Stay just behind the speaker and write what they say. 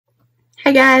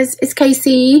Hey guys, it's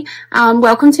Casey.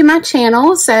 Welcome to my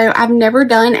channel. So I've never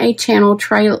done a channel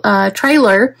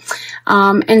trailer,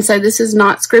 and so this is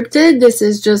not scripted. This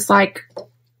is just like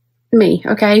me,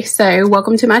 okay? So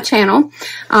welcome to my channel.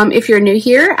 If you're new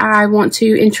here, I want to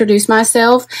introduce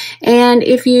myself, and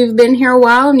if you've been here a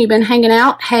while and you've been hanging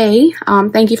out, hey,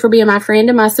 thank you for being my friend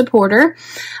and my supporter.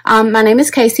 My name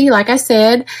is Casey. Like I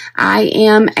said, I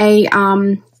am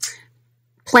a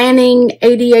planning,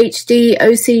 ADHD,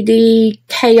 OCD,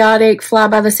 chaotic, fly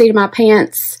by the seat of my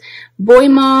pants, boy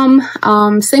mom,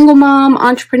 single mom,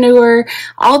 entrepreneur,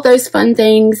 all those fun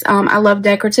things. I love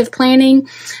decorative planning.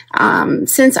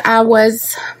 Since I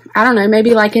was, I don't know,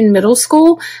 maybe like in middle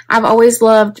school, I've always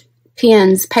loved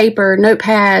pens, paper,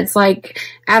 notepads, like,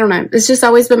 I don't know, it's just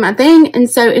always been my thing. And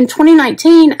so in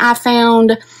 2019, I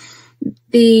found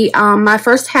my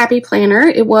first happy planner.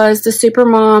 It was the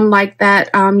Supermom, like that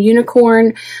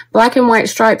unicorn black and white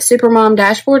striped Supermom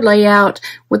dashboard layout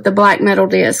with the black metal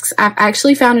discs. I've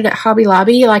actually found it at Hobby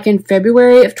Lobby like in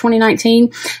February of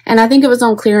 2019, and I think it was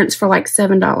on clearance for like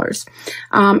 $7.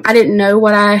 I didn't know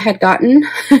what I had gotten,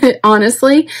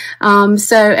 honestly.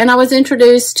 And I was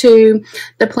introduced to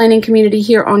the planning community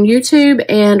here on YouTube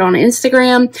and on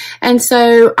Instagram, and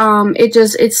so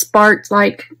it sparked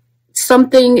like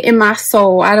something in my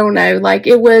soul. I don't know, like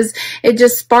it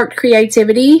just sparked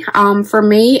creativity for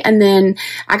me. And then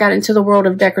I got into the world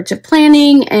of decorative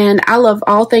planning, and I love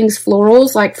all things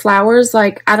florals, like flowers,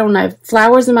 like, I don't know,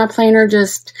 flowers in my planner,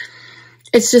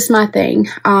 it's just my thing.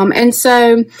 And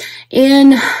so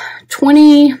in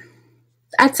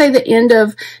I'd say the end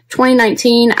of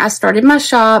 2019, I started my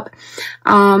shop.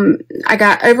 I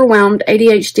got overwhelmed,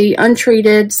 ADHD,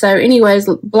 untreated. So anyways,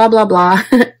 blah, blah, blah.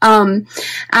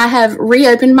 I have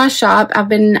reopened my shop. I've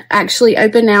been actually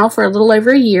open now for a little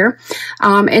over a year.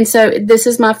 And so this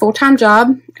is my full-time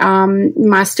job,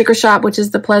 my sticker shop, which is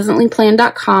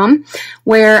thepleasantlyplanned.com,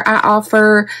 where I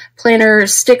offer planner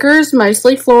stickers,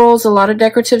 mostly florals, a lot of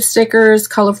decorative stickers,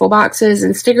 colorful boxes,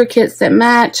 and sticker kits that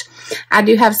match. I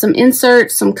do have some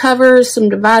inserts, some covers, some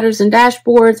dividers and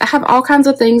dashboards. I have all kinds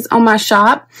of things on my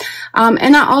shop.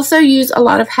 And I also use a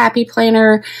lot of Happy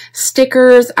Planner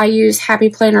stickers. I use Happy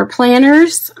Planner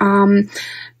planners,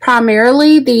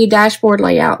 primarily the dashboard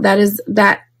layout.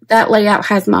 That layout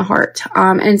has my heart.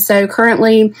 And so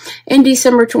currently in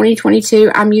December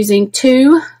 2022, I'm using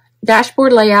 2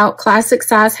 dashboard layout classic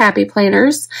size Happy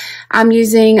Planners. I'm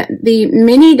using the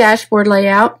mini dashboard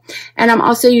layout, and I'm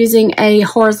also using a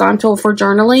horizontal for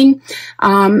journaling.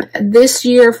 This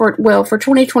year for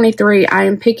 2023, I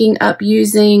am picking up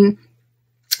using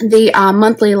the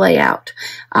monthly layout,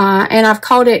 and I've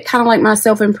called it kind of like my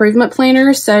self-improvement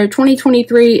planner. So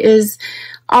 2023 is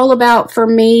all about, for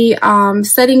me,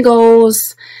 setting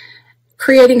goals,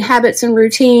 creating habits and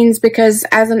routines, because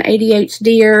as an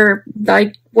ADHDer,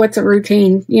 like, what's a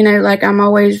routine? You know, like, I'm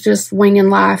always just winging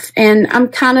life, and I'm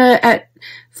kind of at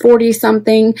 40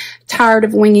 something tired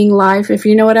of winging life, if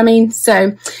you know what I mean.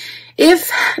 So if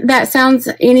that sounds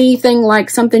anything like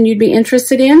something you'd be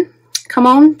interested in, come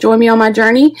on, join me on my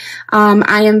journey.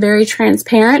 I am very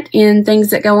transparent in things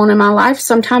that go on in my life.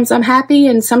 Sometimes I'm happy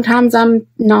and sometimes I'm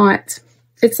not.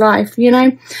 It's life, you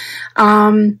know.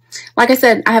 Like I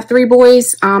said, I have 3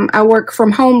 boys. I work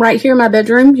from home right here in my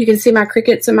bedroom. You can see my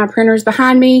Cricuts and my printers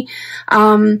behind me.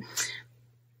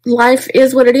 Life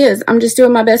is what it is. I'm just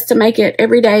doing my best to make it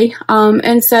every day.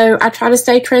 And so I try to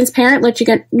stay transparent, let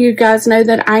you guys know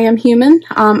that I am human.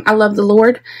 I love the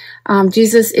Lord.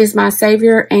 Jesus is my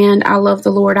Savior, and I love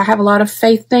the Lord. I have a lot of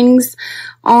faith things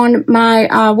on my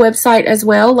website as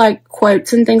well, like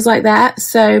quotes and things like that.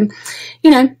 So,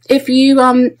 you know, if you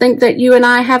think that you and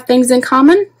I have things in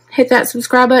common, hit that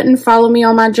subscribe button, follow me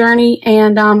on my journey,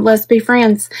 and let's be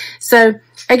friends. So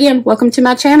again, welcome to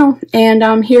my channel,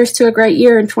 and here's to a great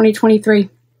year in 2023.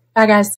 Bye guys.